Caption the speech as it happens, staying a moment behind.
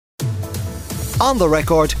On the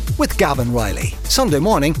Record with Gavin Riley. Sunday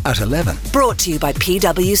morning at 11. Brought to you by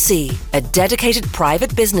PwC, a dedicated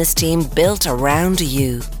private business team built around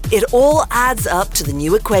you. It all adds up to the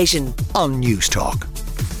new equation. On News Talk.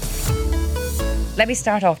 Let me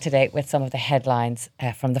start off today with some of the headlines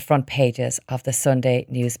from the front pages of the Sunday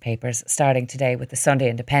newspapers, starting today with the Sunday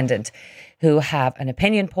Independent, who have an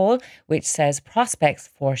opinion poll which says prospects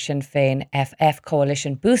for Sinn Féin FF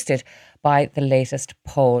coalition boosted by the latest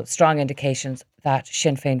poll. Strong indications that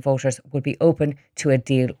Sinn Féin voters would be open to a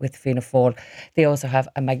deal with Fianna Fáil. They also have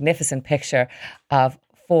a magnificent picture of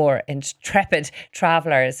 4 intrepid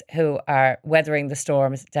travellers who are weathering the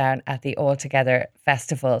storms down at the All Together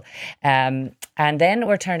Festival. And then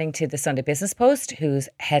we're turning to the Sunday Business Post, whose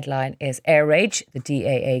headline is Air Rage, the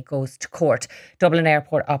DAA goes to court. Dublin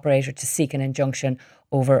Airport operator to seek an injunction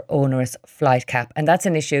over onerous flight cap. And that's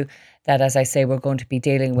an issue that, as I say, we're going to be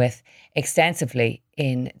dealing with extensively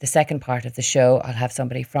in the second part of the show. I'll have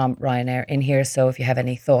somebody from Ryanair in here, so if you have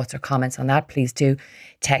any thoughts or comments on that, please do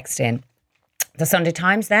text in. The Sunday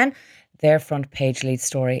Times then, their front page lead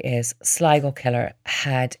story is Sligo killer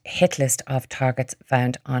had hit list of targets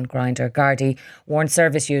found on Grindr. Gardaí warned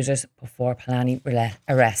service users before Polanyi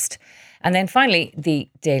arrest. And then finally, the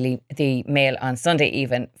Mail on Sunday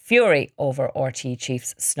even, fury over RT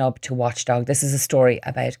chief's snub to Watchdog. This is a story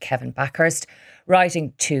about Kevin Backhurst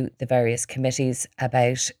writing to the various committees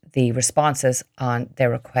about the responses on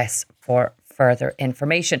their requests for further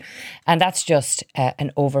information. And that's just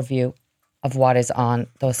an overview of what is on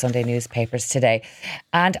those Sunday newspapers today.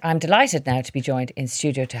 And I'm delighted now to be joined in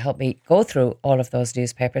studio to help me go through all of those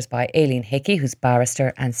newspapers by Aileen Hickey, who's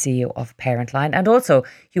Barrister and CEO of Parentline, and also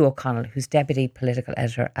Hugh O Connell, who's Deputy Political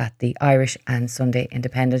Editor at the Irish and Sunday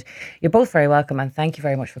Independent. You're both very welcome, and thank you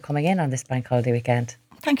very much for coming in on this bank holiday weekend.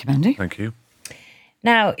 Thank you, Mandy. Thank you.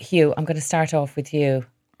 Now, Hugh, I'm going to start off with you.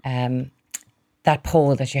 That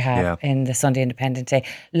poll that you have in the Sunday Independent today,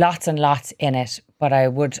 lots and lots in it, but I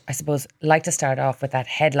would, I suppose, like to start off with that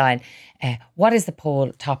headline. What is the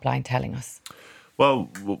poll top line telling us? Well,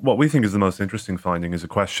 what we think is the most interesting finding is a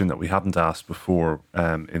question that we haven't asked before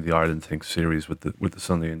in the Ireland Think series with the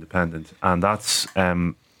Sunday Independent, and that's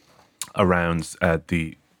around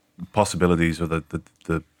the possibilities or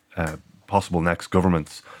the possible next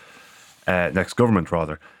government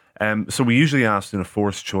rather. So we usually ask in a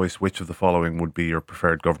forced choice which of the following would be your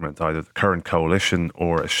preferred government, either the current coalition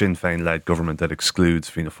or a Sinn Féin-led government that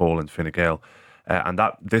excludes Fianna Fáil and Fine Gael. And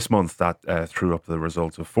that this month that threw up the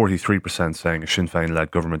results of 43% saying a Sinn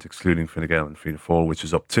Féin-led government excluding Fine Gael and Fianna Fáil, which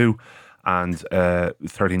is up 2, and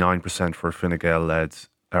 39% for a Fine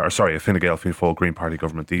Gael-Fianna Fáil Green Party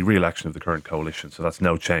government, the re-election of the current coalition. So that's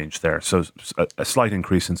no change there. So a slight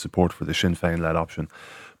increase in support for the Sinn Féin-led option.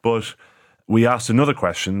 But we asked another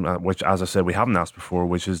question, which, as I said, we haven't asked before,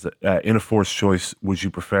 which is that in a forced choice, would you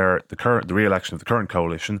prefer the re-election of the current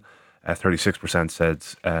coalition? 36% said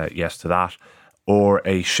yes to that, or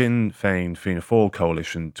a Sinn Féin Fianna Fáil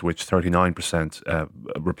coalition, to which 39%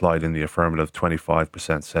 replied in the affirmative,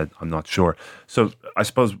 25% said I'm not sure. So I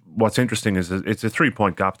suppose what's interesting is that it's a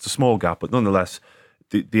 3-point gap. It's a small gap, but nonetheless,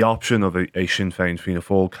 the option of a Sinn Féin Fianna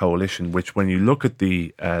Fáil coalition, which when you look at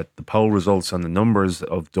the poll results and the numbers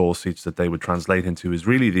of Dáil seats that they would translate into, is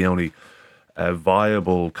really the only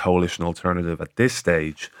viable coalition alternative at this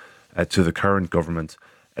stage to the current government.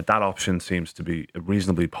 That option seems to be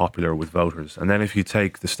reasonably popular with voters. And then if you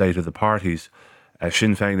take the state of the parties,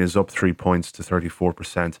 Sinn Féin is up 3 points to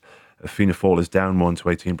 34%. Fianna Fáil is down 1 to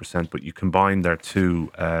 18%, but you combine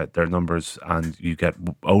their numbers and you get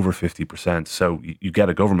over 50%. So you get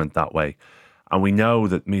a government that way. And we know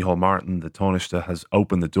that Micheál Martin, the Taoiseach, has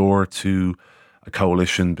opened the door to a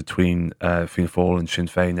coalition between Fianna Fáil and Sinn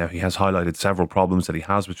Féin. Now, he has highlighted several problems that he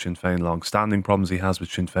has with Sinn Féin, long-standing problems he has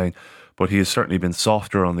with Sinn Féin, but he has certainly been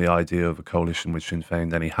softer on the idea of a coalition with Sinn Féin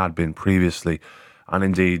than he had been previously. And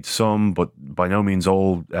indeed, some, but by no means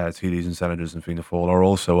all, TDs and senators in Fianna Fáil are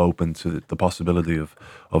also open to the possibility of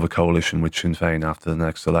a coalition with Sinn Féin after the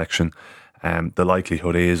next election. The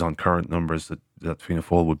likelihood is, on current numbers, that Fianna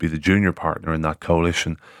Fáil would be the junior partner in that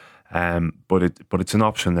coalition. But it's an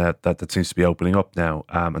option that seems to be opening up now,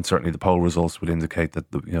 and certainly the poll results would indicate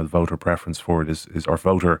that the voter preference for it is or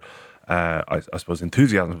voter I suppose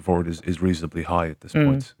enthusiasm for it is reasonably high at this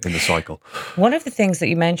point in the cycle. One of the things that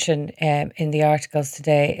you mentioned in the articles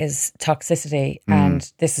today is toxicity,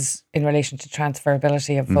 and this is in relation to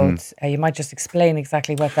transferability of votes. You might just explain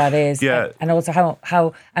exactly what that is, and also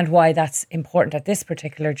how and why that's important at this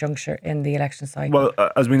particular juncture in the election cycle.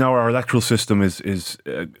 Well, as we know, our electoral system is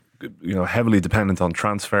heavily dependent on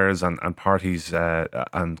transfers, and parties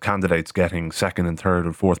and candidates getting second and third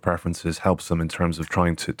and fourth preferences helps them in terms of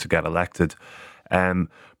trying to get elected.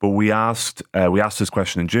 But we asked this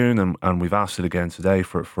question in June, and we've asked it again today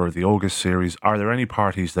for the August series. Are there any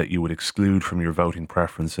parties that you would exclude from your voting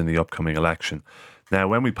preference in the upcoming election? Now,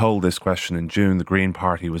 when we polled this question in June, the Green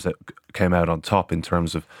Party came out on top in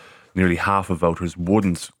terms of nearly half of voters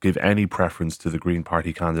wouldn't give any preference to the Green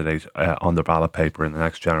Party candidate on their ballot paper in the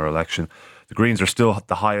next general election. The Greens are still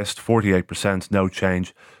the highest, 48%, no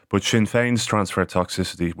change. But Sinn Féin's transfer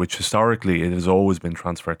toxicity, which historically it has always been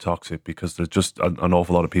transfer toxic because there's just an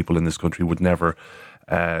awful lot of people in this country would never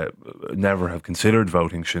have considered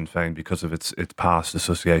voting Sinn Féin because of its past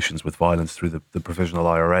associations with violence through the provisional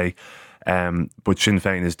IRA. But Sinn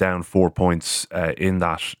Féin is down 4 points in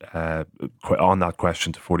that on that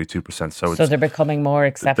question to 42%. So they're becoming more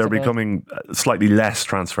acceptable. They're becoming slightly less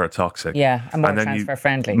transfer toxic. Yeah, and more transfer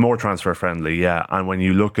friendly. More transfer friendly, yeah. And when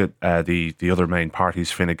you look at the other main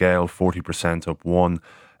parties, Fine Gael 40% up 1,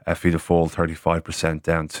 Fianna Fáil 35%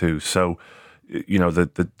 down 2. So, you know,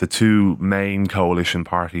 the two main coalition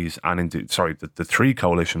parties, and indeed, the three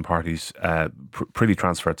coalition parties, pretty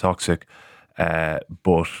transfer toxic.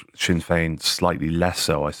 But Sinn Féin slightly less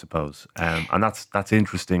so, I suppose, and that's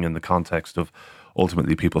interesting in the context of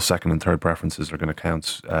ultimately people's second and third preferences are going to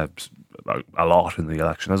count a lot in the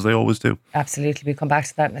election, as they always do. Absolutely, we'll come back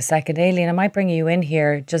to that in a second. Aileen, I might bring you in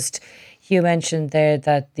here. Just Hugh mentioned there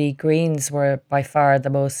that the Greens were by far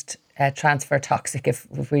the most transfer toxic,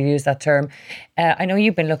 if we use that term. I know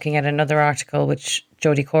you've been looking at another article which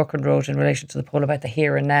Jodie Corcoran wrote in relation to the poll about the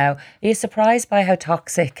here and now. Are you surprised by how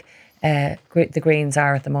toxic the Greens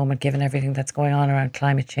are at the moment, given everything that's going on around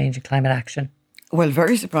climate change and climate action? Well,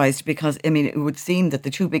 very surprised, because, I mean, it would seem that the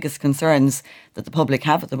two biggest concerns that the public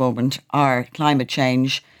have at the moment are climate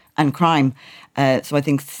change and crime. So I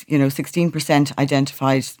think, 16%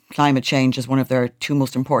 identified climate change as one of their two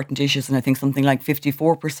most important issues. And I think something like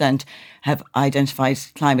 54% have identified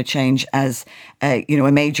climate change as, a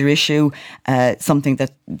major issue, something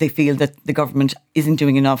that they feel that the government isn't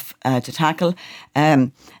doing enough to tackle.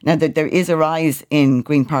 Now, there is a rise in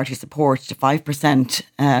Green Party support to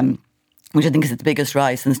 5%, which I think is the biggest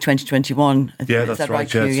rise since 2021. Yeah, that's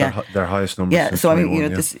right. Yeah, it's their highest number. Yeah, so I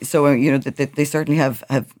mean, they certainly have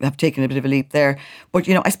taken a bit of a leap there. But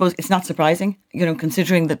I suppose it's not surprising,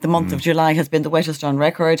 considering that the month of July has been the wettest on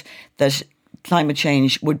record, that climate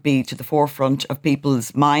change would be to the forefront of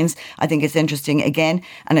people's minds. I think it's interesting again,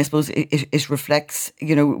 and I suppose it reflects,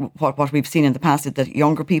 what we've seen in the past, is that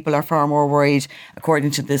younger people are far more worried.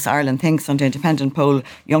 According to this Ireland Thinks Sunday Independent poll,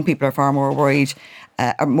 young people are far more worried.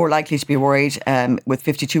 Are more likely to be worried, with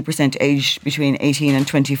 52% aged between 18 and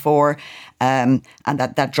 24, and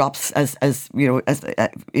that drops as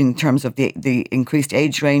in terms of the increased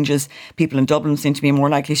age ranges. People in Dublin seem to be more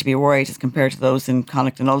likely to be worried as compared to those in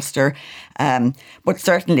Connacht and Ulster. But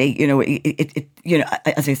certainly,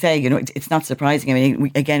 as I say, it's not surprising. I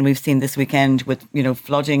mean, we've seen this weekend with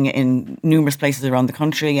flooding in numerous places around the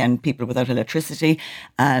country, and people without electricity,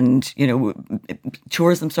 and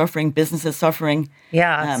tourism suffering, businesses suffering.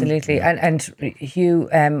 Yeah, absolutely. And Hugh,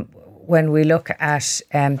 when we look at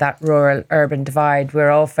that rural-urban divide,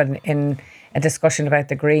 we're often in a discussion about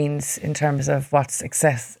the Greens in terms of what's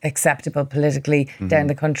acceptable politically down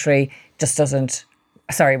the country.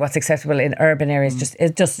 What's acceptable in urban areas,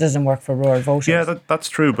 it just doesn't work for rural voters. Yeah, that's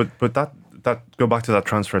true. But that go back to that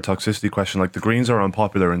transfer toxicity question. Like, the Greens are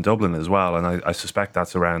unpopular in Dublin as well, and I suspect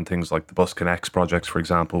that's around things like the Bus Connects projects, for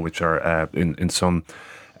example, which are in some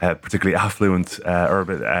particularly affluent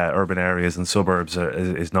urban areas and suburbs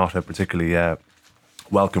is not a particularly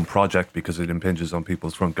welcome project because it impinges on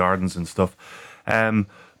people's front gardens and stuff.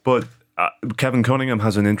 But Kevin Cunningham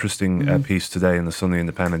has an interesting piece today in the Sunday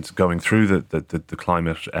Independent going through the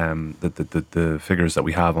climate, the figures that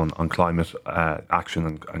we have on climate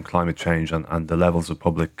action and climate change and the levels of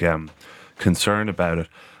public concern about it.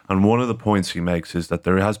 And one of the points he makes is that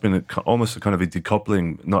there has been almost a kind of a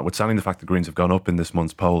decoupling, notwithstanding the fact the Greens have gone up in this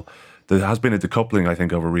month's poll. There has been a decoupling, I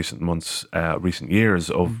think, over recent months, recent years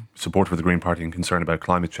of support for the Green Party and concern about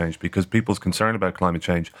climate change, because people's concern about climate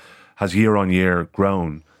change has year on year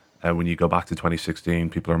grown. When you go back to 2016,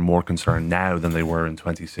 people are more concerned now than they were in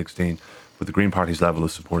 2016. But the Green Party's level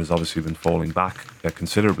of support has obviously been falling back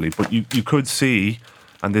considerably. But you could see,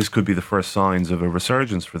 and this could be the first signs of a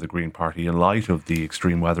resurgence for the Green Party in light of the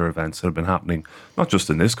extreme weather events that have been happening, not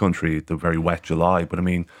just in this country, the very wet July, but I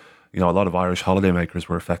mean, a lot of Irish holidaymakers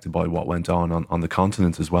were affected by what went on the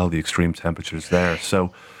continent as well, the extreme temperatures there.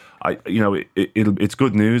 So, it's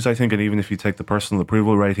good news, I think, and even if you take the personal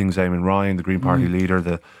approval ratings, Eamon Ryan, the Green Party leader,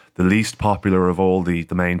 the least popular of all the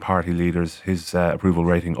main party leaders, his approval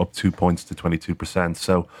rating up 2 points to 22%.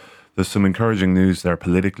 So there's some encouraging news there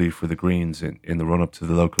politically for the Greens in the run-up to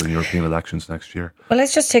the local and European elections next year. Well,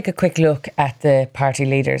 let's just take a quick look at the party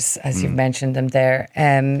leaders, as you've mentioned them there.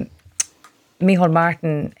 Micheál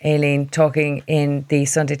Martin, Aileen, talking in the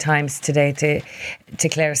Sunday Times today to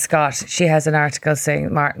Claire Scott. She has an article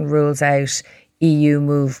saying Martin rules out EU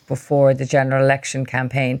move before the general election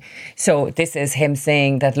campaign. So this is him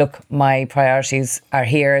saying that, look, my priorities are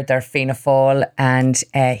here, they're Fianna Fáil, and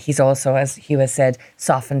he's also, as Hugh has said,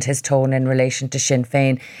 softened his tone in relation to Sinn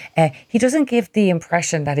Féin. He doesn't give the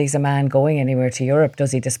impression that he's a man going anywhere to Europe,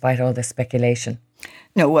 does he, despite all this speculation?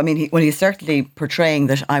 No, I mean, he's certainly portraying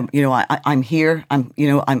that I'm here.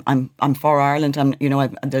 I'm for Ireland.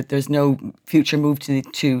 There's no future move to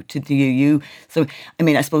the EU. So, I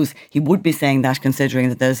mean, I suppose he would be saying that, considering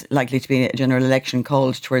that there's likely to be a general election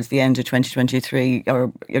called towards the end of 2023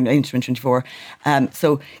 or into 2024.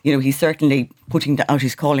 So, he's certainly putting out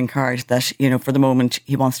his calling card that, for the moment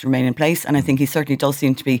he wants to remain in place. And I think he certainly does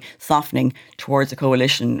seem to be softening towards a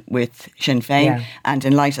coalition with Sinn Féin. Yeah. And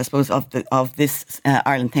in light, I suppose, of this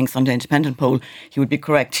Ireland Thinks Sunday Independent poll, he would be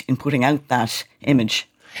correct in putting out that image.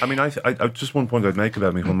 I mean, I just one point I'd make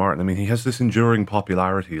about Micheál Martin. I mean, he has this enduring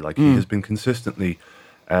popularity. Like, he has been consistently...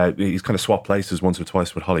 he's kind of swapped places once or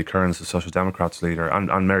twice with Holly Kearns, the Social Democrats leader,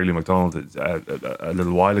 and Mary Lou McDonald a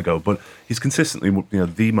little while ago. But he's consistently,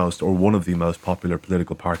 the most or one of the most popular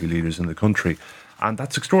political party leaders in the country, and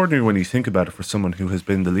that's extraordinary when you think about it for someone who has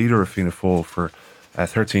been the leader of Fianna Fáil for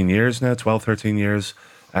 13 years now, 12, 13 years,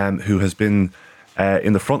 who has been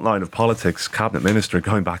in the front line of politics, cabinet minister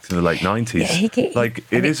going back to the late 90s. Yeah,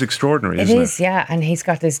 it is extraordinary, isn't it? It is, yeah. And he's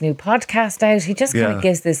got this new podcast out. He just kind of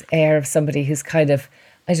gives this air of somebody who's kind of,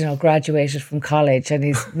 I don't know, graduated from college and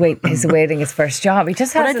he's awaiting his first job. He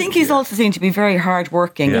just has. But I think he's also seen to be very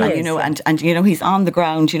hardworking, and he's on the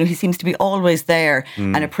ground. He seems to be always there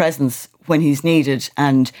and a presence when he's needed,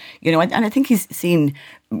 and I think he's seen,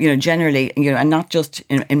 generally, and not just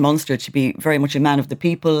in Munster, to be very much a man of the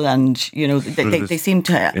people, and they seem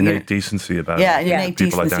to innate decency about innate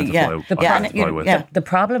decency. The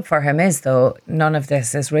problem for him is, though, none of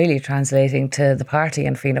this is really translating to the party,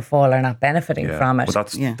 and Fianna Fáil are not benefiting from it.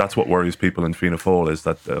 But that's what worries people in Fianna Fáil, is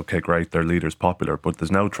that, okay, great, their leader's popular, but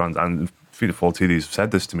there's no and Fianna Fáil TDs have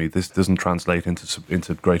said this to me. This doesn't translate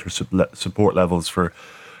into greater support levels for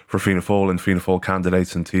Fianna Fáil and Fianna Fáil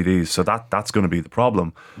candidates and TDs. So that's going to be the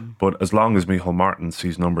problem. But as long as Micheál Martin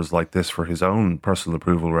sees numbers like this for his own personal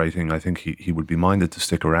approval rating, I think he would be minded to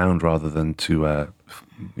stick around rather than to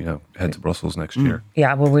head to Brussels next year.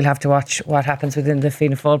 Yeah, well, we'll have to watch what happens within the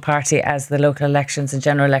Fianna Fáil party as the local elections and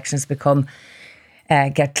general elections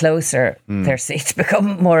get closer. Their seats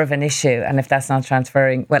become more of an issue, and if that's not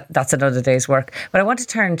transferring, well, that's another day's work. But I want to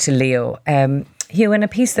turn to Leo. Hugh, in a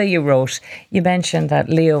piece that you wrote, you mentioned that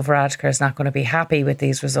Leo Varadkar is not going to be happy with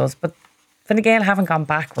these results, but Fine Gael haven't gone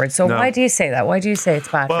backwards. So why do you say that? Why do you say it's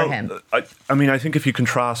bad for him? I mean, I think if you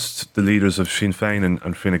contrast the leaders of Sinn Féin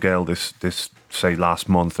and Fine Gael this say last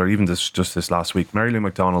month, or even just this last week, Mary Lou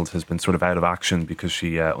McDonald has been sort of out of action because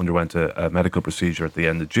she underwent a medical procedure at the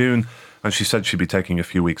end of June, and she said she'd be taking a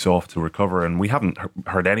few weeks off to recover, and we haven't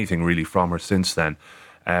heard anything really from her since then.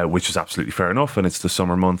 Which is absolutely fair enough, and it's the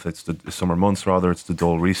summer month. It's the summer months rather. It's the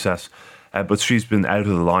dull recess, but she's been out of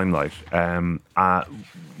the limelight.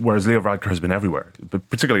 Whereas Leo Varadkar has been everywhere. But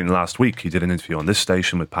particularly in the last week, he did an interview on this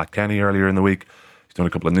station with Pat Kenny earlier in the week. He's done a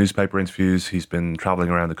couple of newspaper interviews. He's been travelling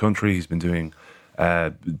around the country. He's been doing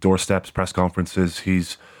doorsteps, press conferences.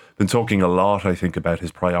 He's been talking a lot, I think, about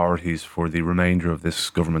his priorities for the remainder of this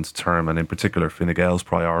government's term, and in particular Fine Gael's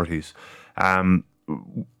priorities.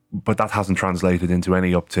 But that hasn't translated into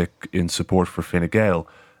any uptick in support for Fine Gael.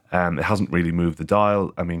 It hasn't really moved the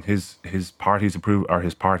dial. I mean, his party's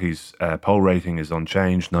poll rating is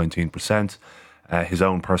unchanged, 19%. His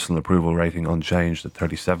own personal approval rating unchanged at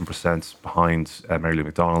 37%, behind Mary Lou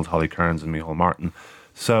McDonald, Holly Kearns, and Micheál Martin.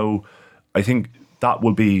 So I think that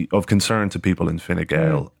will be of concern to people in Fine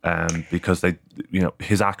Gael, because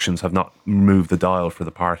his actions have not moved the dial for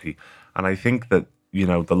the party. And I think that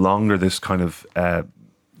the longer this kind of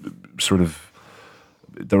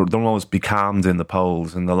they'll always be calmed in the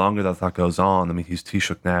polls, and the longer that goes on, I mean, he's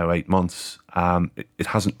Taoiseach now 8 months, it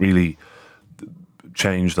hasn't really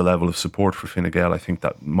changed the level of support for Fine Gael. I think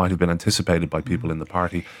that might have been anticipated by people in the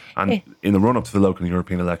party, and in the run-up to the local and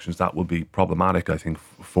European elections, that will be problematic, I think,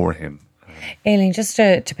 for him. Aileen, just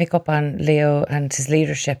to pick up on Leo and his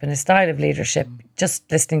leadership and his style of leadership,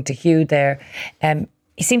 just listening to Hugh there,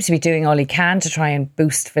 he seems to be doing all he can to try and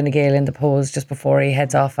boost Fine Gael in the polls just before he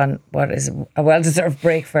heads off on what is a well-deserved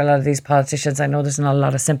break for a lot of these politicians. I know there's not a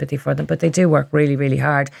lot of sympathy for them, but they do work really, really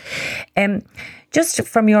hard. Just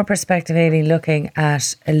from your perspective, Aileen, looking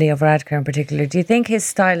at Leo Varadkar in particular, do you think his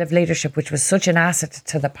style of leadership, which was such an asset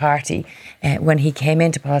to the party when he came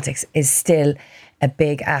into politics, is still a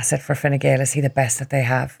big asset for Fine Gael? Is he the best that they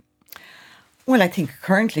have? Well, I think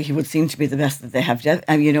currently he would seem to be the best that they have.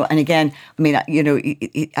 And again, I mean, at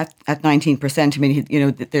 19%, I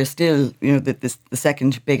mean, there's still, the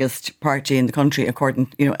second biggest party in the country,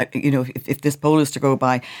 according, if this poll is to go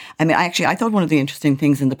by. I mean, I thought one of the interesting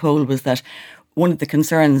things in the poll was that one of the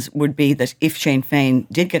concerns would be that if Sinn Féin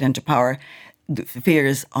did get into power, the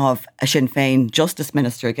fears of a Sinn Féin justice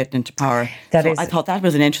minister getting into power. I thought that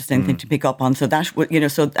was an interesting thing to pick up on. So that would,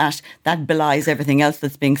 that belies everything else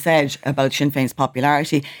that's being said about Sinn Féin's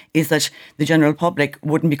popularity, is that the general public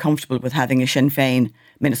wouldn't be comfortable with having a Sinn Féin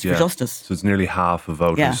Minister for Justice. So it's nearly half of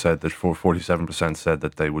voters said that 47% said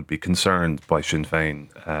that they would be concerned by Sinn Féin,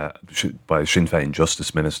 by a Sinn Féin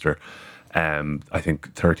Justice Minister. I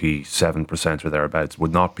think 37% or thereabouts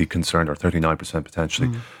would not be concerned, or 39% potentially,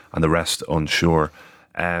 and the rest unsure.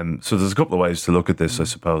 So there's a couple of ways to look at this, I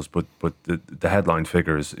suppose, but the headline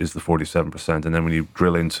figure is the 47%, and then when you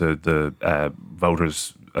drill into the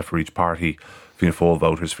voters for each party, Fianna Fáil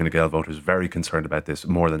voters, Fine Gael voters, very concerned about this,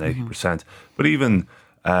 more than 80%. But even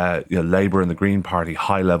Labour and the Green Party,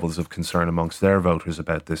 high levels of concern amongst their voters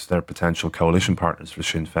about this, their potential coalition partners for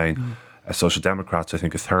Sinn Féin. Social Democrats, I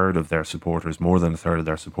think more than a third of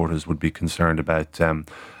their supporters would be concerned about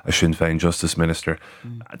a Sinn Féin Justice Minister.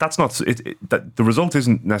 That's not, the result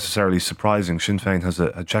isn't necessarily surprising. Sinn Féin has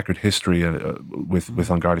a checkered history with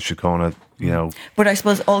An Garda Síochána, But I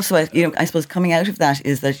suppose also, coming out of that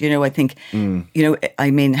is that, I think, Helen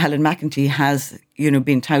McEntee has,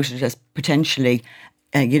 been touted as potentially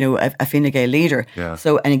a Fine Gael leader. Yeah.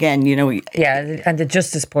 So, and again, and the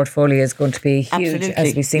justice portfolio is going to be huge,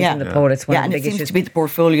 as we've seen from the poll. It's one of the big issues. It seems to be the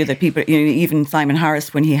portfolio that people, even Simon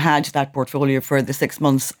Harris, when he had that portfolio for the 6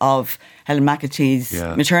 months of Helen McEntee's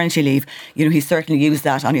maternity leave, he certainly used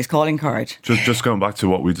that on his calling card. Just going back to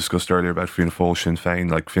what we discussed earlier about Fianna Fáil, Sinn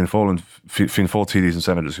Féin, like Fianna Fáil TDs and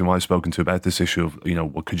senators whom I've spoken to about this issue of,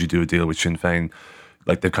 what could you do a deal with Sinn Féin?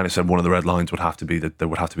 Like they've kind of said one of the red lines would have to be that there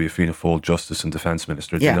would have to be a Fianna Fáil Justice and Defence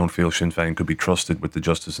Minister. They don't feel Sinn Féin could be trusted with the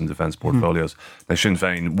Justice and Defence portfolios. Now Sinn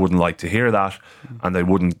Féin wouldn't like to hear that, and they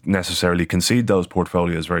wouldn't necessarily concede those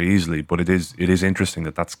portfolios very easily, but it is interesting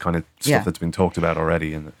that that's kind of stuff that's been talked about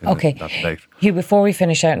already in that debate. Hugh, before we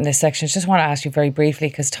finish out in this section, I just want to ask you very briefly,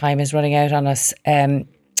 because time is running out on us.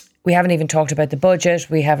 We haven't even talked about the budget.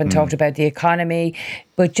 We haven't talked about the economy.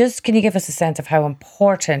 But just can you give us a sense of how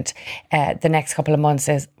important the next couple of months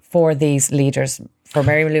is for these leaders? For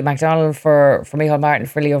Mary Lou MacDonald, for Micheál Martin,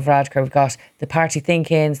 for Leo Varadkar, we've got the party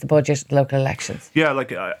think-ins, the budget, the local elections. Yeah,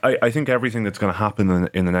 I think everything that's going to happen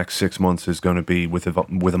in the next 6 months is going to be with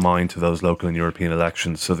a mind to those local and European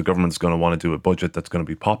elections. So the government's going to want to do a budget that's going to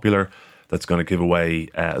be popular, that's going to give away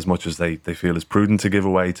as much as they feel is prudent to give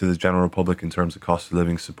away to the general public in terms of cost of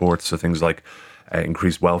living support. So things like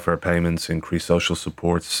increased welfare payments, increased social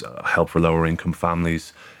supports, help for lower income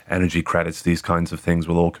families, energy credits, these kinds of things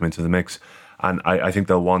will all come into the mix. And I think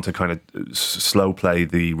they'll want to kind of slow play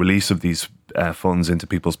the release of these funds into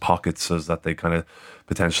people's pockets so that they kind of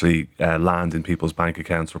potentially land in people's bank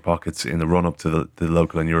accounts or pockets in the run-up to the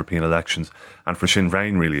local and European elections. And for Sinn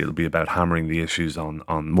Féin, really, it'll be about hammering the issues on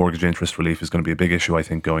mortgage interest relief is going to be a big issue, I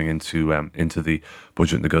think, going into the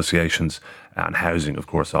budget negotiations. And housing, of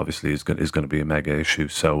course, obviously, is going to be a mega issue.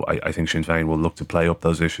 So I think Sinn Féin will look to play up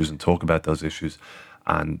those issues and talk about those issues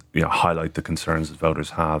and highlight the concerns that voters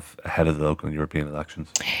have ahead of the local and European elections.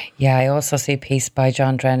 Yeah, I also see a piece by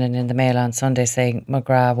John Drennan in the Mail on Sunday saying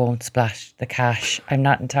McGrath won't splash the cash. I'm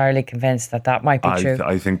not entirely convinced that might be true.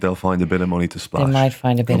 I think they'll find a bit of money to splash. They might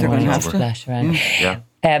find a bit of money to splash around.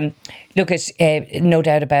 Look, no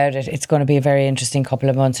doubt about it, it's going to be a very interesting couple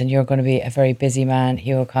of months, and you're going to be a very busy man,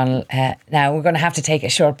 Hugh O Connell. Now, we're going to have to take a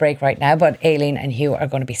short break right now, but Aileen and Hugh are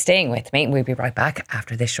going to be staying with me. We'll be right back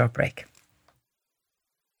after this short break.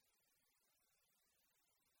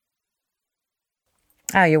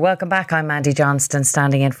 You're welcome back. I'm Mandy Johnston,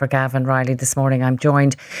 standing in for Gavin Riley this morning. I'm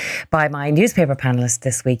joined by my newspaper panellists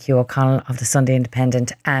this week, Hugh O Connell of the Sunday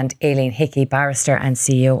Independent and Aileen Hickey, Barrister and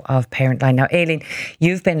CEO of Parentline. Now, Aileen,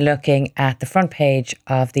 you've been looking at the front page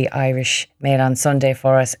of the Irish Mail on Sunday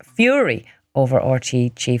for us. Fury over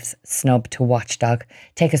RTÉ Chief's snub to Watchdog.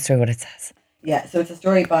 Take us through what it says. Yeah, so it's a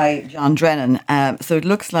story by John Drennan. So it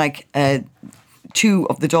looks like two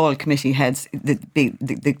of the Dáil committee heads,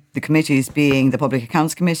 the committees being the Public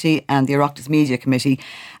Accounts Committee and the Oireachtas Media Committee,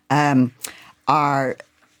 are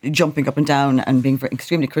jumping up and down and being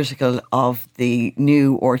extremely critical of the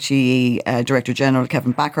new RTE Director General,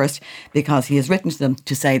 Kevin Backhurst, because he has written to them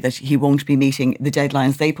to say that he won't be meeting the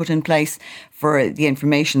deadlines they put in place for the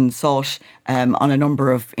information sought on a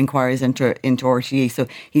number of inquiries into RTE. So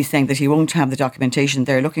he's saying that he won't have the documentation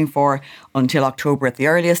they're looking for until October at the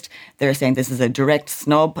earliest. They're saying this is a direct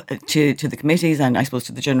snub to the committees and I suppose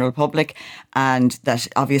to the general public, and that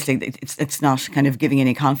obviously it's not kind of giving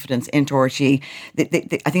any confidence into RTE.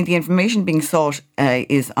 I think the information being sought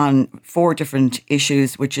is on 4 different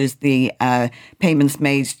issues, which is the payments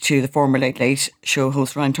made to the former Late Late Show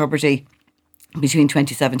host Ryan Tubridy between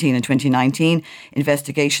 2017 and 2019,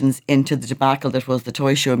 investigations into the debacle that was the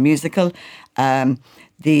Toy Show musical,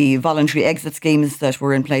 the voluntary exit schemes that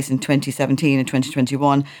were in place in 2017 and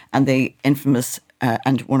 2021, and the infamous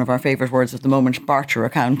and one of our favourite words at the moment, barter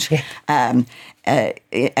account,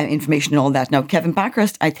 information and all that. Now, Kevin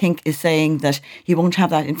Backhurst, I think, is saying that he won't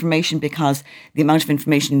have that information because the amount of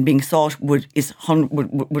information being sought would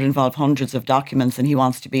involve hundreds of documents, and he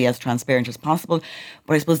wants to be as transparent as possible.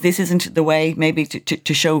 But I suppose this isn't the way, maybe,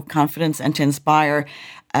 to show confidence and to inspire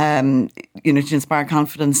to inspire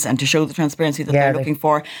confidence and to show the transparency that they're looking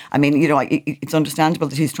for. I mean, it's understandable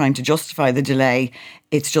that he's trying to justify the delay.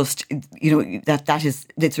 It's just,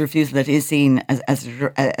 it's a refusal that is seen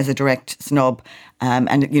as a direct snub.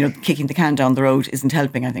 And kicking the can down the road isn't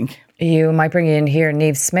helping, I think. You might bring in here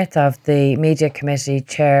Niamh Smith of the Media Committee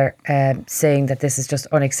Chair saying that this is just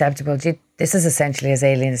unacceptable. This is essentially, as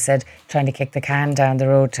Aileen has said, trying to kick the can down the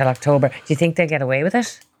road till October. Do you think they'll get away with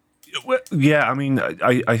it? Well, yeah, I mean,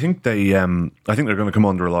 I think they're going to come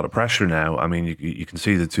under a lot of pressure now. I mean, you can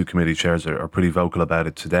see the 2 committee chairs are pretty vocal about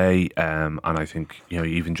it today, and I think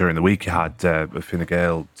even during the week you had Fine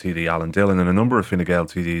Gael TD Alan Dillon and a number of Fine Gael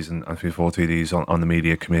TDs and Fianna Fáil TDs on the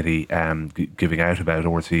media committee giving out about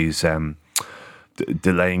RT's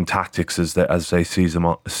delaying tactics as they see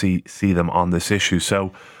them on this issue.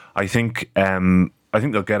 So I think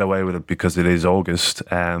they'll get away with it because it is August.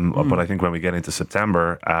 But I think when we get into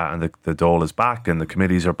September and the Dáil is back and the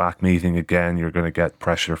committees are back meeting again, you're going to get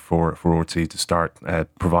pressure for RTE to start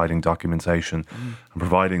providing documentation and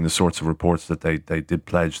providing the sorts of reports that they did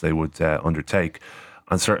pledge they would undertake.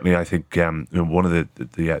 And certainly, I think one of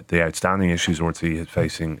the outstanding issues RTE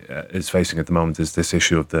is facing at the moment is this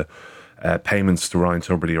issue of the payments to Ryan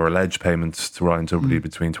Tubridy, or alleged payments to Ryan Tubridy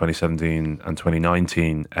between 2017 and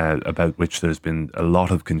 2019, about which there's been a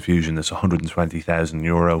lot of confusion. There's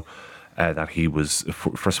 €120,000 that he was,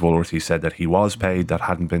 first of all, RTE said that he was paid, that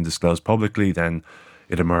hadn't been disclosed publicly. Then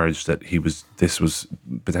it emerged that this was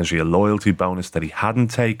potentially a loyalty bonus that he hadn't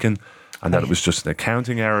taken, and that it was just an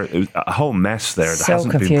accounting error. It was a whole mess there that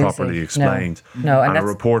hasn't been properly explained. No, and a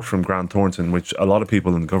report from Grant Thornton, which a lot of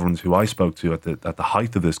people in the government who I spoke to at the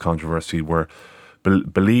height of this controversy were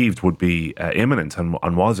believed would be imminent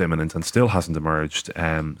and was imminent and still hasn't emerged.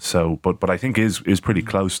 But I think is pretty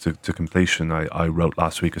close to completion. I wrote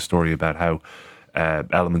last week a story about how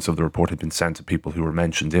elements of the report had been sent to people who were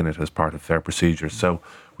mentioned in it as part of fair procedure. So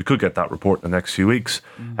we could get that report in the next few weeks.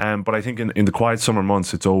 But I think in the quiet summer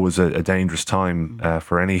months, it's always a dangerous time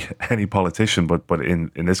for any politician, but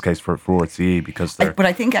in this case for RTE, because they're But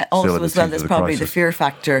I think also as well, there's probably the fear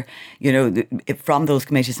factor, from those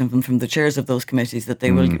committees and from the chairs of those committees, that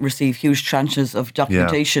they will receive huge tranches of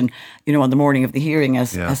documentation, on the morning of the hearing,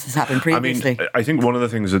 as has happened previously. I mean, I think one of the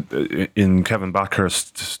things that in Kevin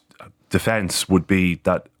Backhurst's defence would be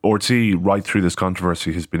that RTE, right through this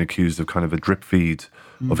controversy, has been accused of kind of a drip feed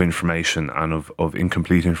of information and of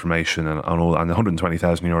incomplete information and all. And the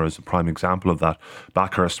 €120,000 is a prime example of that.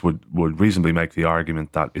 Backhurst would reasonably make the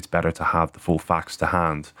argument that it's better to have the full facts to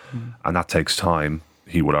hand, and that takes time,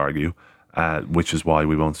 he would argue, which is why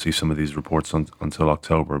we won't see some of these reports until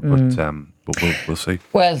October. But we'll see.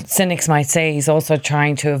 Well, cynics might say he's also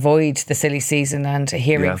trying to avoid the silly season and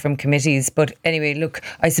hearing from committees. But anyway, look,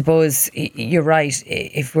 I suppose you're right.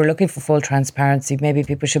 If we're looking for full transparency, maybe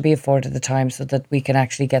people should be afforded the time so that we can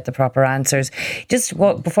actually get the proper answers. Just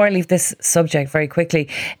before I leave this subject very quickly,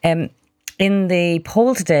 in the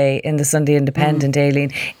poll today in the Sunday Independent,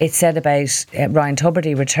 Aileen, it said about Ryan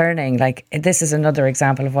Tubridy returning. Like, this is another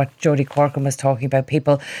example of what Jodie Corcoran was talking about.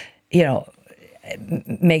 People,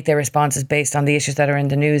 make their responses based on the issues that are in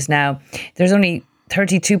the news now. There's only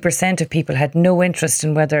 32% of people had no interest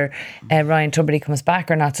in whether Ryan Tubridy comes back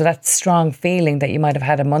or not. So that strong feeling that you might have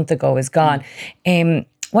had a month ago is gone.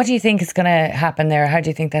 What do you think is going to happen there? How do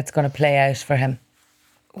you think that's going to play out for him?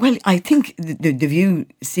 Well, I think the view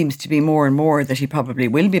seems to be more and more that he probably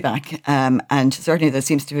will be back, and certainly there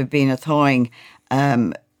seems to have been a thawing,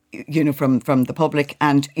 from the public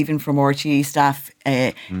and even from RTE staff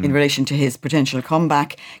in relation to his potential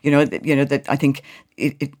comeback. That I think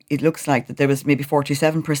it looks like that there was maybe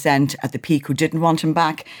 47% at the peak who didn't want him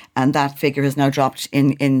back, and that figure has now dropped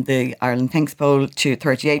in the Ireland Thinks poll to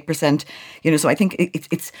 38%. So I think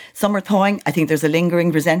it's some are thawing. I think there's a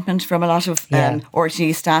lingering resentment from a lot of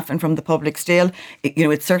RTE staff and from the public still.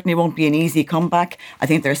 It certainly won't be an easy comeback. I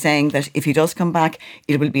think they're saying that if he does come back,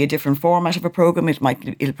 it will be a different format of a programme.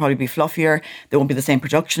 It'll probably be fluffier. There won't be the same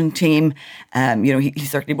production team. He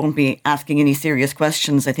certainly won't be asking any serious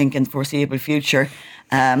questions, I think, in the foreseeable future.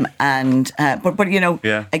 Again,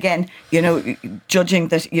 judging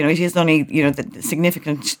that, it is only, the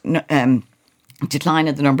significant decline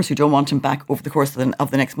in the numbers who don't want him back over the course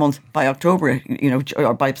of the next month by October,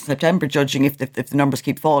 or by September, judging if the numbers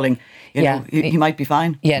keep falling, he might be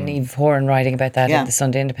fine. Yeah, Niamh Horan writing about that in the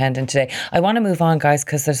Sunday Independent today. I want to move on, guys,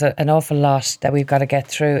 because there's an awful lot that we've got to get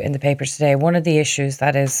through in the papers today. One of the issues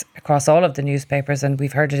that is across all of the newspapers, and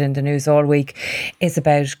we've heard it in the news all week, is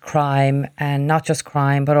about crime, and not just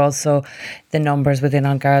crime, but also the numbers within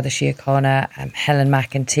An Garda Síochána, Helen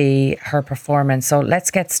McEntee, her performance. So let's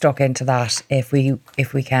get stuck into that if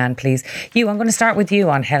we can, please. Hugh, I'm going to start with you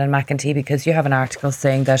on Helen McEntee, because you have an article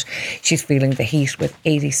saying that she's feeling the heat, with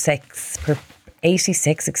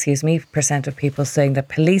 86% of people saying that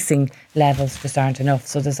policing levels just aren't enough.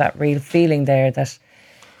 So there's that real feeling there that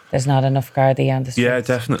there's not enough Gardaí on the streets. Yeah,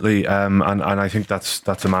 definitely. And I think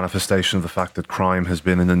that's a manifestation of the fact that crime has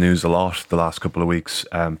been in the news a lot the last couple of weeks,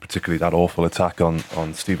 particularly that awful attack on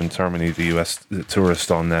Stephen Termini, the US tourist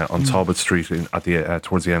on Talbot Street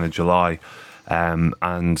towards the end of July.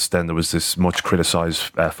 And then there was this much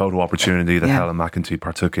criticised photo opportunity that Helen McEntee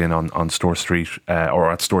partook in on Store Street,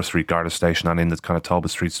 or at Store Street Garda Station, and in the kind of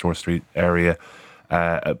Talbot Street, Store Street area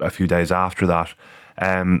a few days after that.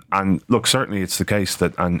 And look, certainly it's the case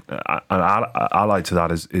that, and allied to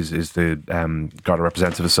that is the Garda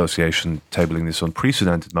Representative Association tabling this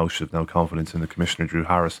unprecedented motion of no confidence in the Commissioner, Drew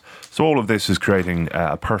Harris. So all of this is creating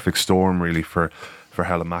a perfect storm, really, for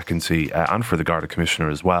Helen McEntee and for the Garda Commissioner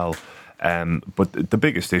as well. But the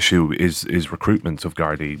biggest issue is recruitment of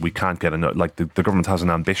Gardaí. We can't get enough. Like the government has an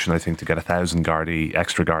ambition, I think, to get 1,000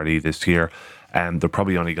 extra Gardaí this year. They're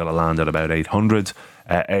probably only going to land at about 800.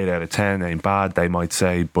 8 out of 10 ain't bad, they might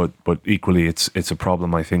say, but equally it's a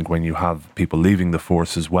problem, I think, when you have people leaving the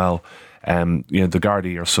force as well. The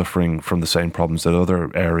Gardaí are suffering from the same problems that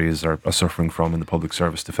other areas are suffering from in the public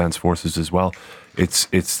service defence forces as well. It's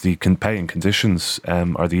the paying conditions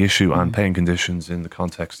are the issue, and paying conditions in the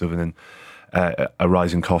context of a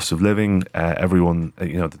rising cost of living. Everyone,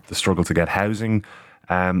 the struggle to get housing.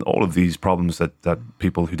 All of these problems that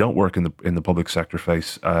people who don't work in the public sector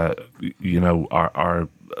face, are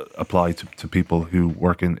applied to people who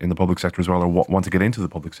work in the public sector as well, or want to get into the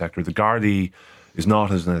public sector. The Gardaí is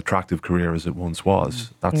not as an attractive career as it once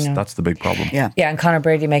was. That's the big problem. Yeah, and Conor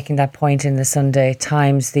Brady making that point in the Sunday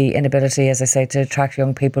Times, the inability, as I say, to attract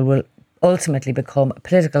young people will ultimately become a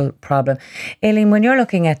political problem. Aileen, when you're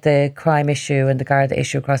looking at the crime issue and the Garda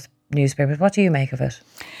issue across newspapers, what do you make of it?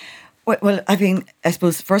 Well, I mean, I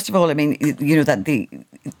suppose, first of all, I mean, that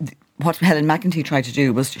what Helen McEntee tried to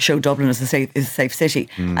do was to show Dublin as a safe city,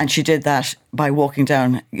 and she did that by walking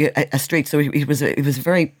down a street. So it was a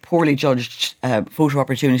very poorly judged photo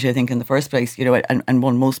opportunity, I think, in the first place. And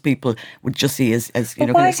one most people would just see as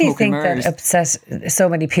why do you think that upset so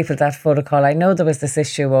many people, that photo call? I know there was this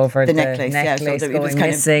issue over the necklace so going it was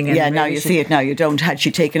missing. Now you see it. Now you don't. Had she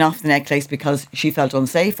taken off the necklace because she felt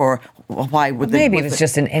unsafe, or why would maybe it was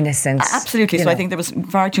just an innocent? Absolutely. So I think there was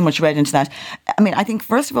far too much read into that. I mean, I think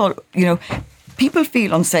first of all, people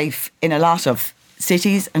feel unsafe in a lot of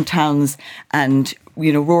cities and towns and,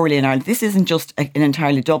 rurally in Ireland. This isn't just an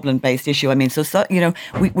entirely Dublin-based issue. I mean,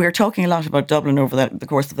 we're talking a lot about Dublin over the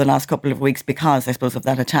course of the last couple of weeks because, I suppose, of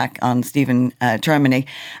that attack on Stephen Termini.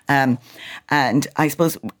 And I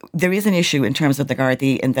suppose there is an issue in terms of the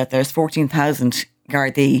Gardaí in that there's 14,000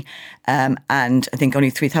 Gardaí, and I think only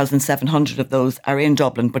 3,700 of those are in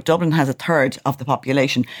Dublin, but Dublin has a third of the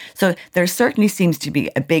population. So there certainly seems to be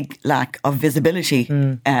a big lack of visibility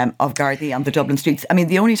of Gardaí on the Dublin streets. I mean,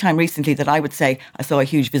 the only time recently that I would say I saw a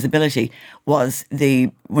huge visibility was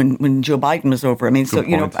when Joe Biden was over. I mean,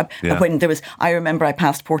 when there was, I remember I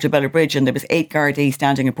passed Portobello Bridge and there was 8 Gardaí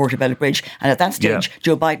standing at Portobello Bridge, and at that stage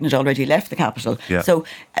Joe Biden had already left the capital. Yeah. So,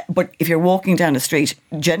 but if you're walking down the street,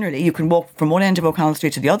 generally you can walk from one end of O'Connell O'Connell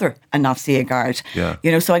Street to the other and not see a guard.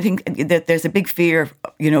 Yeah. So I think that there's a big fear,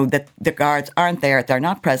 that the guards aren't there, they're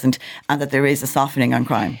not present, and that there is a softening on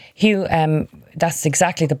crime. Hugh, that's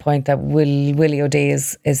exactly the point that Willie O'D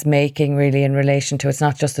is making, really, in relation to it's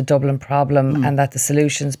not just a Dublin problem, and that the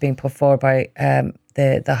solutions being put forward by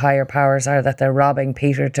the higher powers are that they're robbing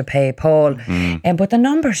Peter to pay Paul. But the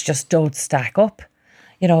numbers just don't stack up.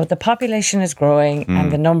 The population is growing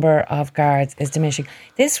and the number of guards is diminishing.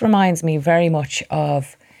 This reminds me very much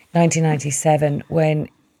of 1997 when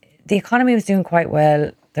the economy was doing quite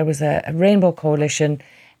well. There was a rainbow coalition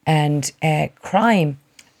and crime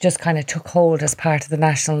just kind of took hold as part of the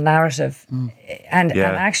national narrative. And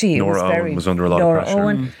actually it Nora was very... Owen was under a lot of pressure.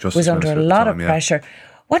 Owen was under a lot of pressure.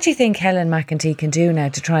 What do you think Helen McEntee can do now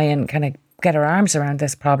to try and kind of get her arms around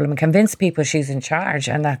this problem and convince people she's in charge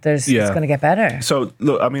and that it's going to get better? So,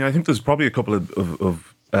 look, I mean, I think there's probably a couple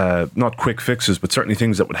of not quick fixes, but certainly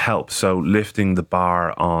things that would help. So lifting the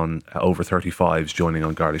bar on over 35s joining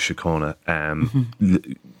on Garda Síochána,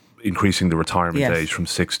 increasing the retirement age from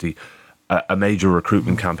 60, a major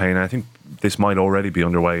recruitment campaign. I think this might already be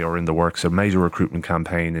underway or in the works, a major recruitment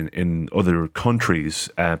campaign in other countries,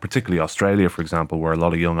 particularly Australia, for example, where a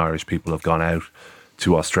lot of young Irish people have gone out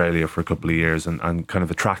to Australia for a couple of years and kind of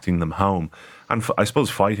attracting them home. And I suppose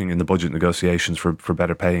fighting in the budget negotiations for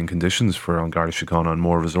better paying conditions for An Garda Síochána and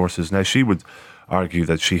more resources. Now, she would argue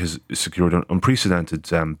that she has secured unprecedented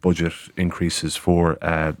budget increases for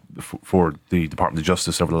the Department of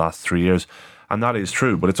Justice over the last 3 years. And that is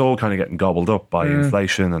true, but it's all kind of getting gobbled up by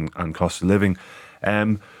inflation and cost of living.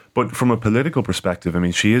 But from a political perspective, I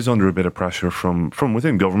mean, she is under a bit of pressure from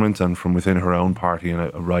within government and from within her own party, and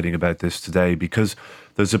I'm writing about this today, because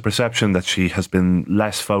there's a perception that she has been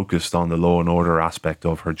less focused on the law and order aspect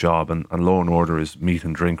of her job, and law and order is meat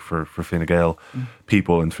and drink for Fine Gael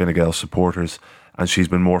people and Fine Gael supporters, and she's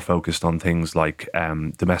been more focused on things like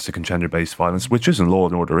domestic and gender-based violence, which is a law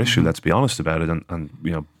and order issue, let's be honest about it, and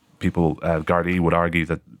people, Gardaí would argue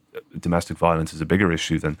that domestic violence is a bigger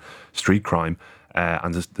issue than street crime.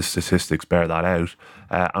 And the statistics bear that out.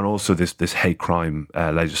 And also this hate crime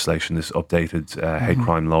legislation, this updated hate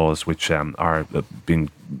crime laws, which are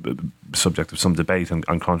being subject of some debate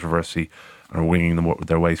and controversy, and are winging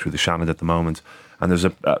their way through the Shannon at the moment. And there's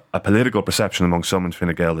a political perception among some in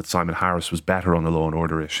Fine Gael that Simon Harris was better on the law and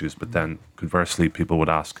order issues, but then conversely people would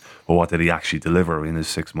ask, well, what did he actually deliver in his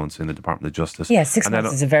 6 months in the Department of Justice? Yeah, 6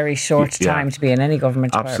 months is a very short time to be in any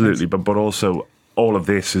government absolutely, department. but also all of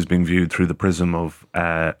this is being viewed through the prism of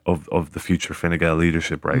the future Fine Gael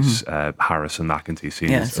leadership race, Harris and McEntee.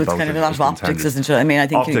 So it's kind of a lot of optics, isn't it? I mean, I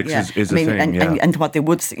think optics is a thing. And what they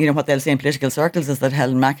would, what they'll say in political circles is that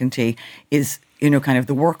Helen McEntee is, kind of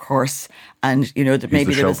the workhorse, and that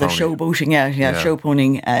maybe there was a showboating,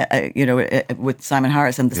 showponying, with Simon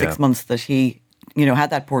Harris in the 6 months that he, had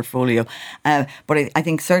that portfolio. But I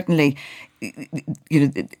think certainly,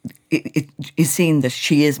 it is seen that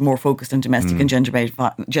she is more focused on domestic and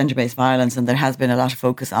gender-based violence, and there has been a lot of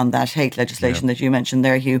focus on that hate legislation that you mentioned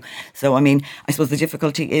there, Hugh. So, I mean, I suppose the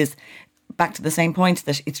difficulty is back to the same point,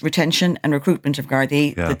 that it's retention and recruitment of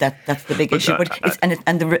Gardaí. That's the big issue. But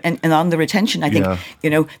and on the retention, I think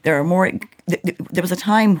there are more. There was a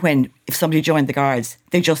time when if somebody joined the Guards,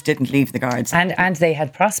 they just didn't leave the Guards, and they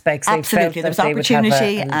had prospects. Absolutely, there was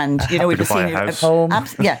opportunity, and it was seen at home.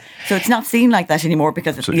 So it's not seen like that anymore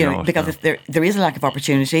because there is a lack of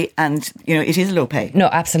opportunity, and it is low pay. No,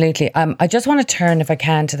 absolutely. I just want to turn, if I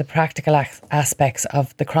can, to the practical aspects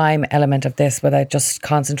of the crime element of this, without just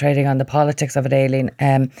concentrating on the politics of it, Aileen.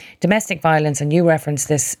 Domestic violence, and you referenced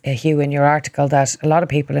this, Hugh, in your article, that a lot of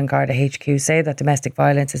people in Garda HQ say that domestic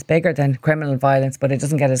violence is bigger than criminal violence, but it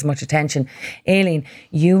doesn't get as much attention. Aileen,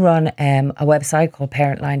 you run a website called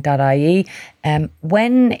Parentline.ie.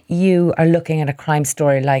 When you are looking at a crime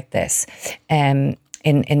story like this, in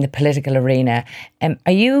the political arena,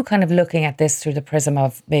 are you kind of looking at this through the prism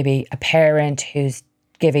of maybe a parent who's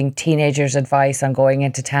giving teenagers advice on going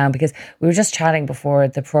into town? Because we were just chatting before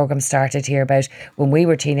the programme started here about when we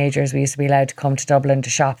were teenagers, we used to be allowed to come to Dublin to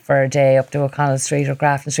shop for a day up to O'Connell Street or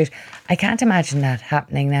Grafton Street. I can't imagine that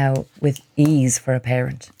happening now with ease for a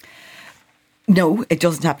parent. No, it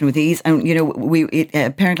doesn't happen with ease. And,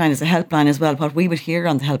 Parentline is a helpline as well. What we would hear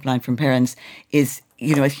on the helpline from parents is,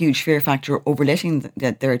 a huge fear factor over letting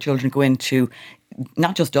their children go into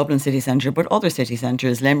not just Dublin city centre, but other city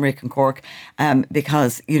centres, Limerick and Cork,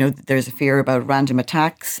 because, there's a fear about random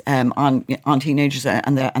attacks on teenagers,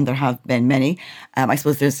 and there have been many. I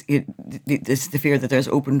suppose there's the fear that there's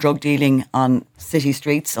open drug dealing on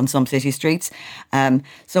some city streets.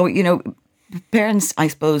 parents, I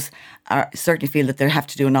suppose, certainly feel that they have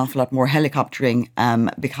to do an awful lot more helicoptering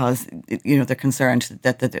because they're concerned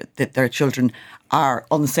that their children are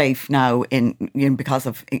unsafe now because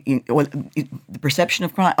of the perception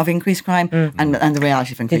of crime, of increased crime, and the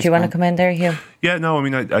reality of increased crime. Did you want to come in there, Hugh? Yeah, no, I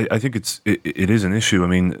mean, I think it is an issue. I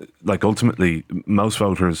mean, like ultimately, most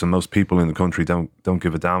voters and most people in the country don't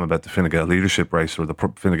give a damn about the Fine Gael leadership race or the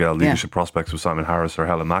Fine Gael leadership prospects of Simon Harris or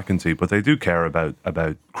Helen McEntee, but they do care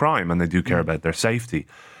about crime and they do care about their safety.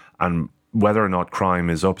 And whether or not crime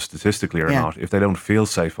is up statistically or not, if they don't feel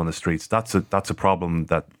safe on the streets, that's a problem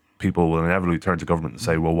that people will inevitably turn to government and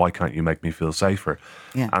say, well, why can't you make me feel safer?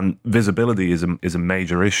 Yeah. And visibility is a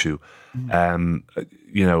major issue. No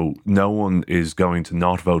one is going to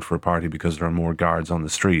not vote for a party because there are more guards on the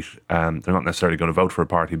street. They're not necessarily going to vote for a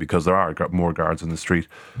party because there are more guards on the street.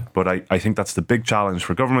 But I think that's the big challenge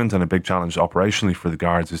for government and a big challenge operationally for the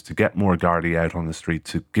guards is to get more Gardaí out on the street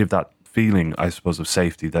to give that feeling, I suppose, of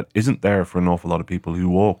safety that isn't there for an awful lot of people who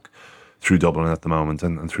walk through Dublin at the moment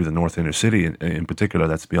and through the North Inner City in particular.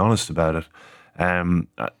 Let's be honest about it.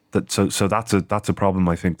 So that's a problem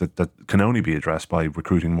I think that can only be addressed by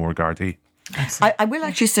recruiting more Gardaí. I will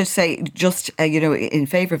actually say, just in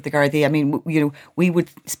favour of the Gardaí. I mean, we would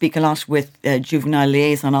speak a lot with juvenile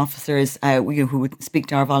liaison officers who would speak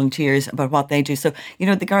to our volunteers about what they do. So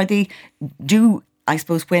the Gardaí do, I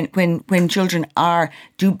suppose, when children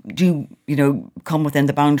do come within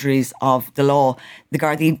the boundaries of the law, the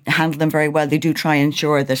Gardaí handle them very well. They do try and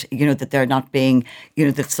ensure that that they're not being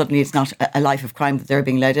that suddenly it's not a life of crime that they're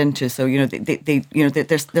being led into. So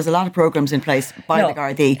there's a lot of programs in place by the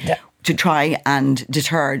Gardaí to try and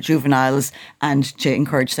deter juveniles and to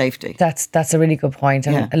encourage safety. That's a really good point.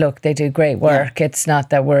 And look, they do great work. Yeah. It's not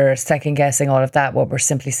that we're second guessing all of that. What we're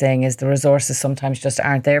simply saying is the resources sometimes just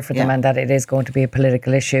aren't there for them and that it is going to be a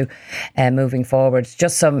political issue moving forward.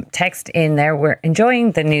 Just some text in there. We're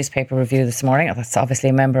enjoying the newspaper review this morning. That's obviously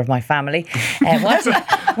a member of my family.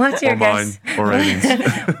 What do your guests,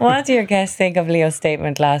 what do your guests think of Leo's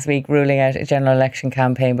statement last week ruling out a general election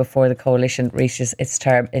campaign before the coalition reaches its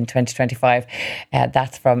term in 2025?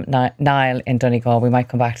 That's from Niall in Donegal. We might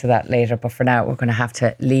come back to that later, but for now we're going to have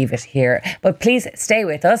to leave it here. But please stay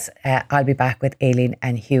with us. I'll be back with Aileen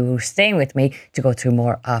and Hugh staying with me to go through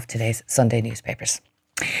more of today's Sunday newspapers.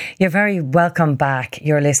 You're very welcome back.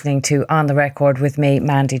 You're listening to On the Record with me,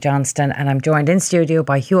 Mandy Johnston, and I'm joined in studio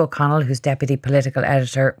by Hugh O Connell, who's Deputy Political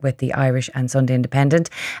Editor with the Irish and Sunday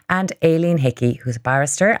Independent, and Aileen Hickey, who's a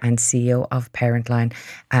barrister and CEO of Parentline.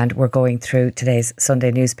 And we're going through today's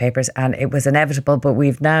Sunday newspapers, and it was inevitable, but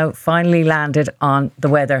we've now finally landed on the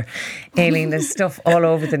weather. Aileen, there's stuff all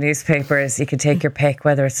over the newspapers. You can take your pick,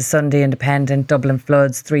 whether it's the Sunday Independent, Dublin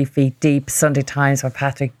floods 3 feet deep, Sunday Times by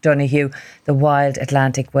Patrick Donoghue, the wild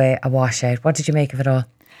Atlantic way, a washout. What did you make of it all?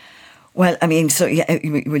 Well, I mean,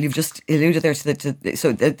 you've just alluded there to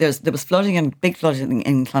there was flooding and big flooding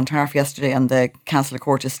in Clontarf yesterday on the Castle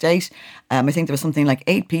Court estate. I think there was something like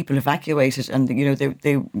 8 people evacuated, and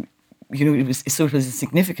it was a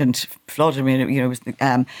significant flood. I mean,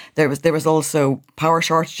 it was there was also power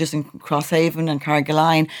shortages in Crosshaven and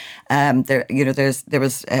Carrigaline. There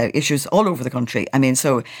was issues all over the country. I mean,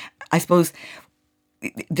 so I suppose.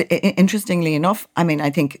 Interestingly enough, I mean, I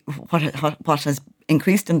think what has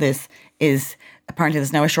increased in this is apparently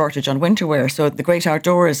there's now a shortage on winter wear. So the great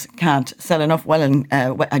outdoors can't sell enough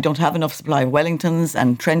I don't have enough supply of Wellingtons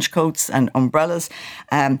and trench coats and umbrellas.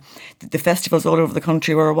 The festivals all over the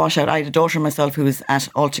country were a washout. I had a daughter myself who was at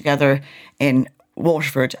All Together in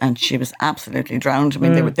Waterford, and she was absolutely drowned. I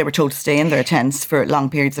mean, they were told to stay in their tents for long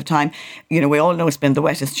periods of time. We all know it's been the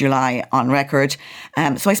wettest July on record.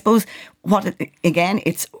 So I suppose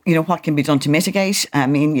it's what can be done to mitigate. I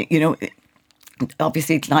mean,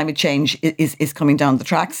 obviously climate change is coming down the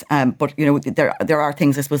tracks, but there are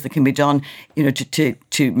things I suppose that can be done, to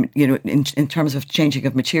in terms of changing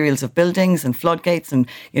of materials of buildings and floodgates and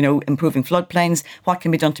improving floodplains. What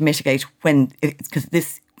can be done to mitigate because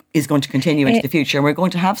this is going to continue into the future, and we're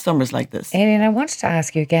going to have summers like this. Aileen, I wanted to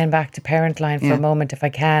ask you again back to Parentline for a moment, if I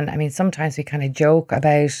can. I mean, sometimes we kind of joke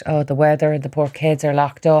about, the weather, the poor kids are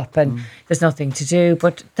locked up and there's nothing to do,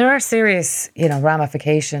 but there are serious,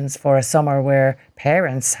 ramifications for a summer where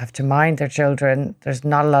parents have to mind their children. There's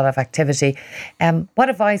not a lot of activity. What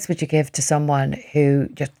advice would you give to someone who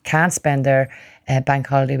just can't spend their bank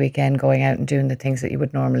holiday weekend going out and doing the things that you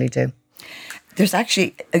would normally do? There's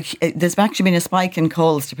actually been a spike in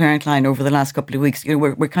calls to Parentline over the last couple of weeks.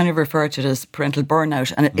 We're kind of referred to it as parental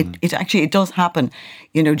burnout, and it does happen,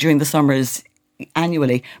 during the summers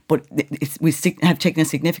annually. But we have taken a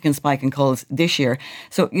significant spike in calls this year.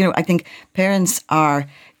 So I think parents are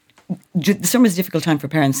the summer is a difficult time for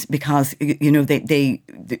parents because,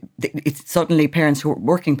 it's suddenly parents who are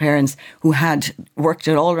working parents who had worked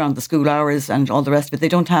it all around the school hours and all the rest of it. They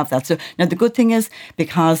don't have that. So now the good thing is,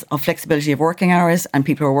 because of flexibility of working hours and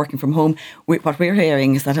people are working from home, what we're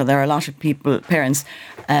hearing is that there are a lot of parents,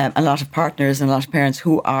 a lot of partners and a lot of parents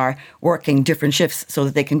who are working different shifts so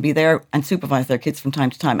that they can be there and supervise their kids from time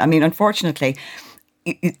to time. I mean, unfortunately,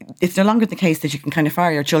 it's no longer the case that you can kind of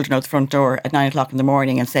fire your children out the front door at 9 o'clock in the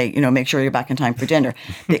morning and say, make sure you're back in time for dinner.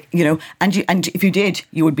 And if you did,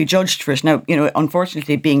 you would be judged for it. Now,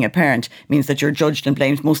 unfortunately, being a parent means that you're judged and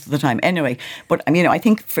blamed most of the time anyway. But I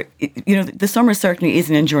think the summer certainly is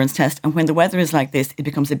an endurance test, and when the weather is like this, it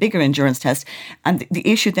becomes a bigger endurance test. And the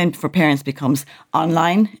issue then for parents becomes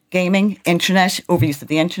online gaming, internet, overuse of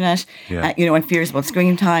the internet, and fears about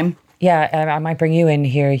screen time. Yeah, I might bring you in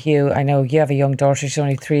here, Hugh. I know you have a young daughter; she's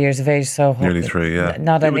only 3 years of age, so nearly 3. Yeah,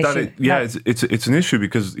 not an issue. It's an issue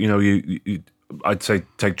because I'd say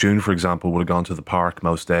take June for example, would have gone to the park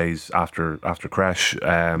most days after creche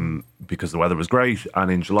because the weather was great, and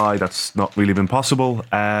in July that's not really been possible.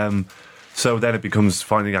 So then it becomes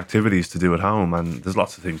finding activities to do at home, and there's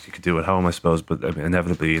lots of things you could do at home, I suppose. But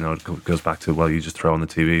inevitably, it goes back to you just throw on the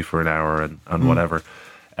TV for an hour and whatever.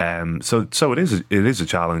 So it is a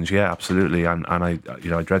challenge, yeah, absolutely, and I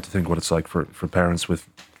dread to think what it's like for parents with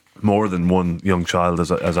more than one young child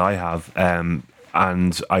as I have, and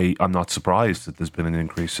I'm not surprised that there's been an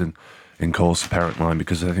increase in calls to Parentline,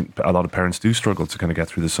 because I think a lot of parents do struggle to kind of get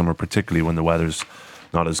through the summer, particularly when the weather's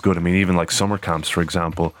not as good. I mean, even like summer camps, for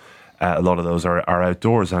example. A lot of those are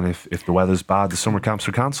outdoors, and if the weather's bad, the summer camps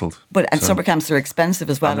are cancelled. Summer camps are expensive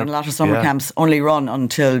as well, and a lot of summer camps only run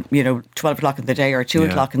until 12 o'clock in the day or 2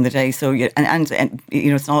 o'clock in the day. So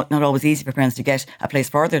it's not always easy for parents to get a place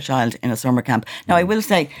for their child in a summer camp. Now, I will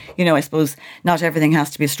say, I suppose not everything has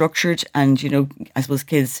to be structured, and I suppose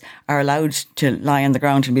kids are allowed to lie on the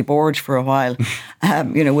ground and be bored for a while,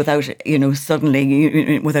 without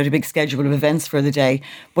suddenly without a big schedule of events for the day.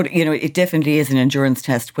 But it definitely is an endurance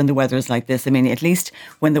test when the weather is like this. I mean, at least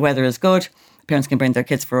when the weather is good, parents can bring their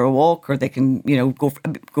kids for a walk, or they can,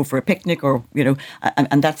 go for a picnic, or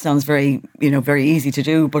and that sounds very, very easy to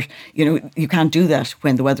do. But you can't do that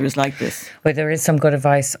when the weather is like this. Well, there is some good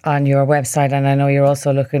advice on your website, and I know you're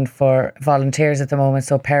also looking for volunteers at the moment.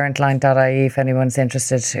 So parentline.ie, if anyone's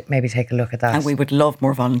interested, maybe take a look at that. And we would love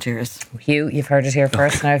more volunteers. Hugh, you've heard it here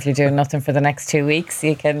first. Now, if you're doing nothing for the next 2 weeks,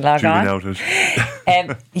 you can log on. Noted.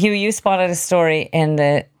 Hugh, you spotted a story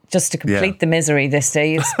just to complete the misery this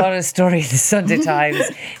day, you spotted a story in the Sunday Times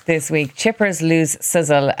this week. Chippers lose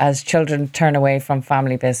sizzle as children turn away from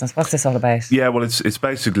family business. What's this all about? Yeah, well, it's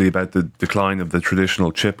basically about the decline of the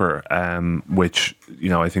traditional chipper, which,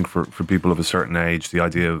 I think for people of a certain age, the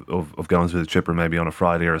idea of going to the chipper maybe on a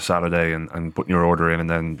Friday or a Saturday and putting your order in, and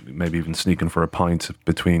then maybe even sneaking for a pint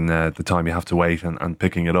between the time you have to wait and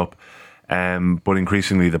picking it up. But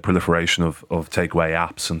increasingly the proliferation of takeaway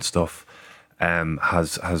apps and stuff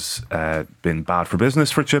has been bad for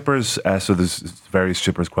business for chippers. So there's various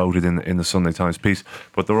chippers quoted in the Sunday Times piece,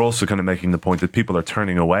 but they're also kind of making the point that people are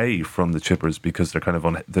turning away from the chippers because they're kind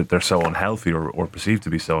of they're so unhealthy or perceived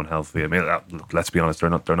to be so unhealthy. I mean, let's be honest,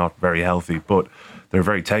 they're not very healthy, but they're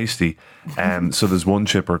very tasty. So there's one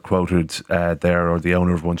chipper quoted there, or the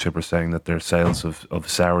owner of one chipper, saying that their sales of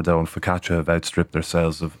sourdough and focaccia have outstripped their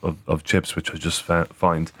sales of chips, which I just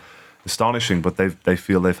find astonishing. But they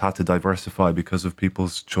feel they've had to diversify because of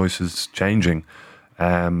people's choices changing.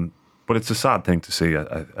 But it's a sad thing to see,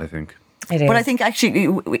 I think. It is. But I think actually,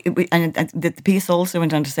 and the piece also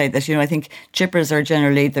went on to say that, I think chippers are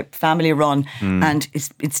generally the family run, and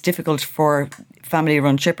it's difficult for family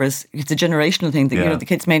run chippers. It's a generational thing that, the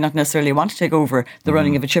kids may not necessarily want to take over the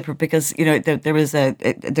running of a chipper, because,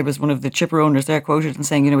 there was one of the chipper owners there quoted and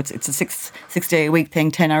saying, it's a six day a week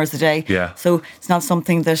thing, 10 hours a day. Yeah. So it's not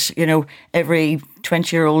something that, every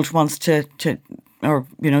 20-year-old wants to or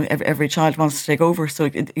every child wants to take over. So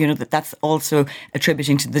that's also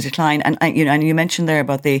attributing to the decline. And and you mentioned there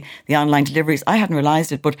about the online deliveries. I hadn't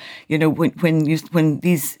realised it, but when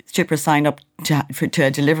these chippers sign up to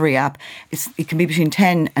a delivery app, it can be between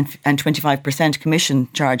 10 and 25% commission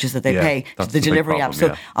charges that they pay to the delivery app.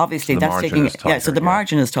 So obviously that's taking so the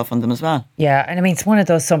margin is tough on them as well. Yeah, and I mean, it's one of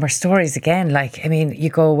those summer stories again. Like, I mean,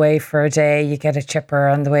 you go away for a day, you get a chipper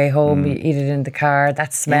on the way home, you eat it in the car.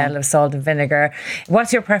 That smell of salt and vinegar.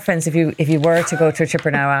 What's your preference if you were to go to a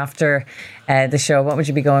chipper now after the show? What would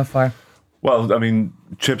you be going for? Well, I mean,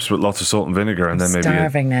 chips with lots of salt and vinegar, and then maybe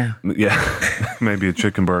starving now. Yeah, maybe a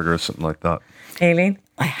chicken burger or something like that. Aileen?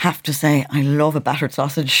 I have to say, I love a battered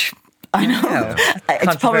sausage I know. No,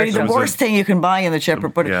 It's probably the controversial. worst thing you can buy in the chipper,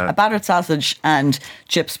 but Yeah. a battered sausage and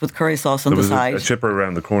chips with curry sauce on There the was side. a chipper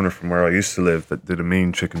around the corner from where I used to live that did a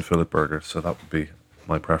mean chicken fillet burger, so that would be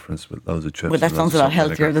my preference with loads of chips. Well, that and sounds loads a of lot salt and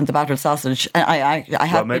healthier vinegar. than the battered sausage. I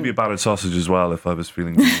have Well, maybe a battered sausage as well if I was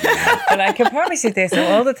feeling greedy. But I can promise you this, of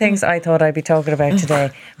all the things I thought I'd be talking about today,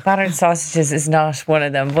 battered sausages is not one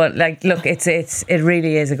of them. But like, look, it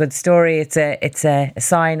really is a good story. It's a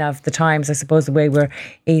sign of the times, I suppose, the way we're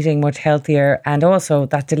eating much healthier, and also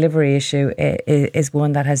that delivery issue is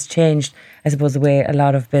one that has changed, I suppose, the way a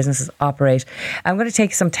lot of businesses operate. I'm going to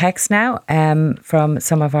take some texts now from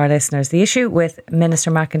some of our listeners. The issue with Minister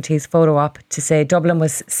McEntee's photo op to say Dublin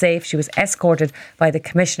was safe. She was escorted by the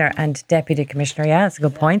Commissioner and Deputy Commissioner. Yeah, that's a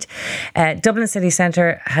good point. Dublin City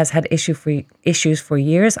Centre has had issues for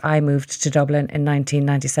years. I moved to Dublin in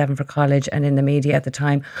 1997 for college, and in the media at the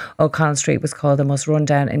time, O'Connell Street was called the most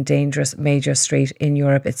rundown and dangerous major street in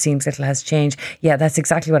Europe. It seems little has changed. Yeah, that's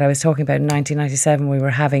exactly what I was talking about. In 1997, we were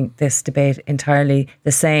having this debate entirely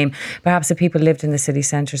the same. Perhaps if people lived in the city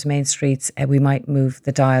centre's main streets, we might move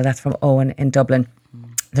the dial. That's from Owen in Dublin.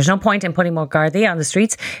 There's no point in putting more Gardaí on the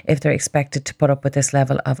streets if they're expected to put up with this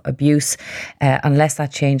level of abuse. Unless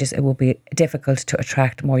that changes, it will be difficult to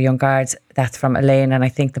attract more young guards. That's from Elaine. And I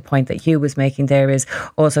think the point that Hugh was making there is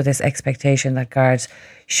also this expectation that guards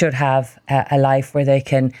should have a life where they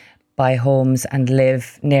can buy homes and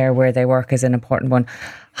live near where they work is an important one.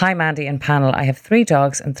 Hi Mandy and panel, I have 3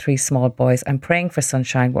 dogs and 3 small boys. I'm praying for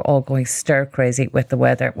sunshine. We're all going stir crazy with the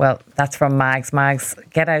weather. Well, that's from Mags. Mags,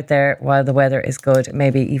 get out there while the weather is good.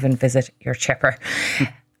 Maybe even visit your chipper.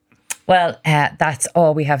 Well, that's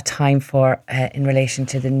all we have time for in relation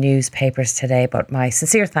to the newspapers today. But my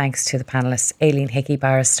sincere thanks to the panellists, Aileen Hickey,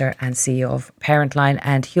 Barrister and CEO of Parentline,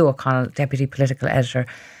 and Hugh O Connell, Deputy Political Editor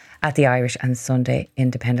at the Irish and Sunday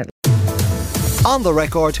Independent. On the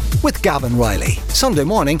Record with Gavin Riley. Sunday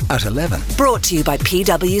morning at 11. Brought to you by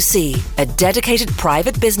PwC, a dedicated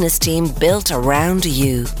private business team built around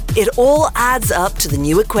you. It all adds up to the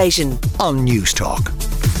new equation. On News Talk.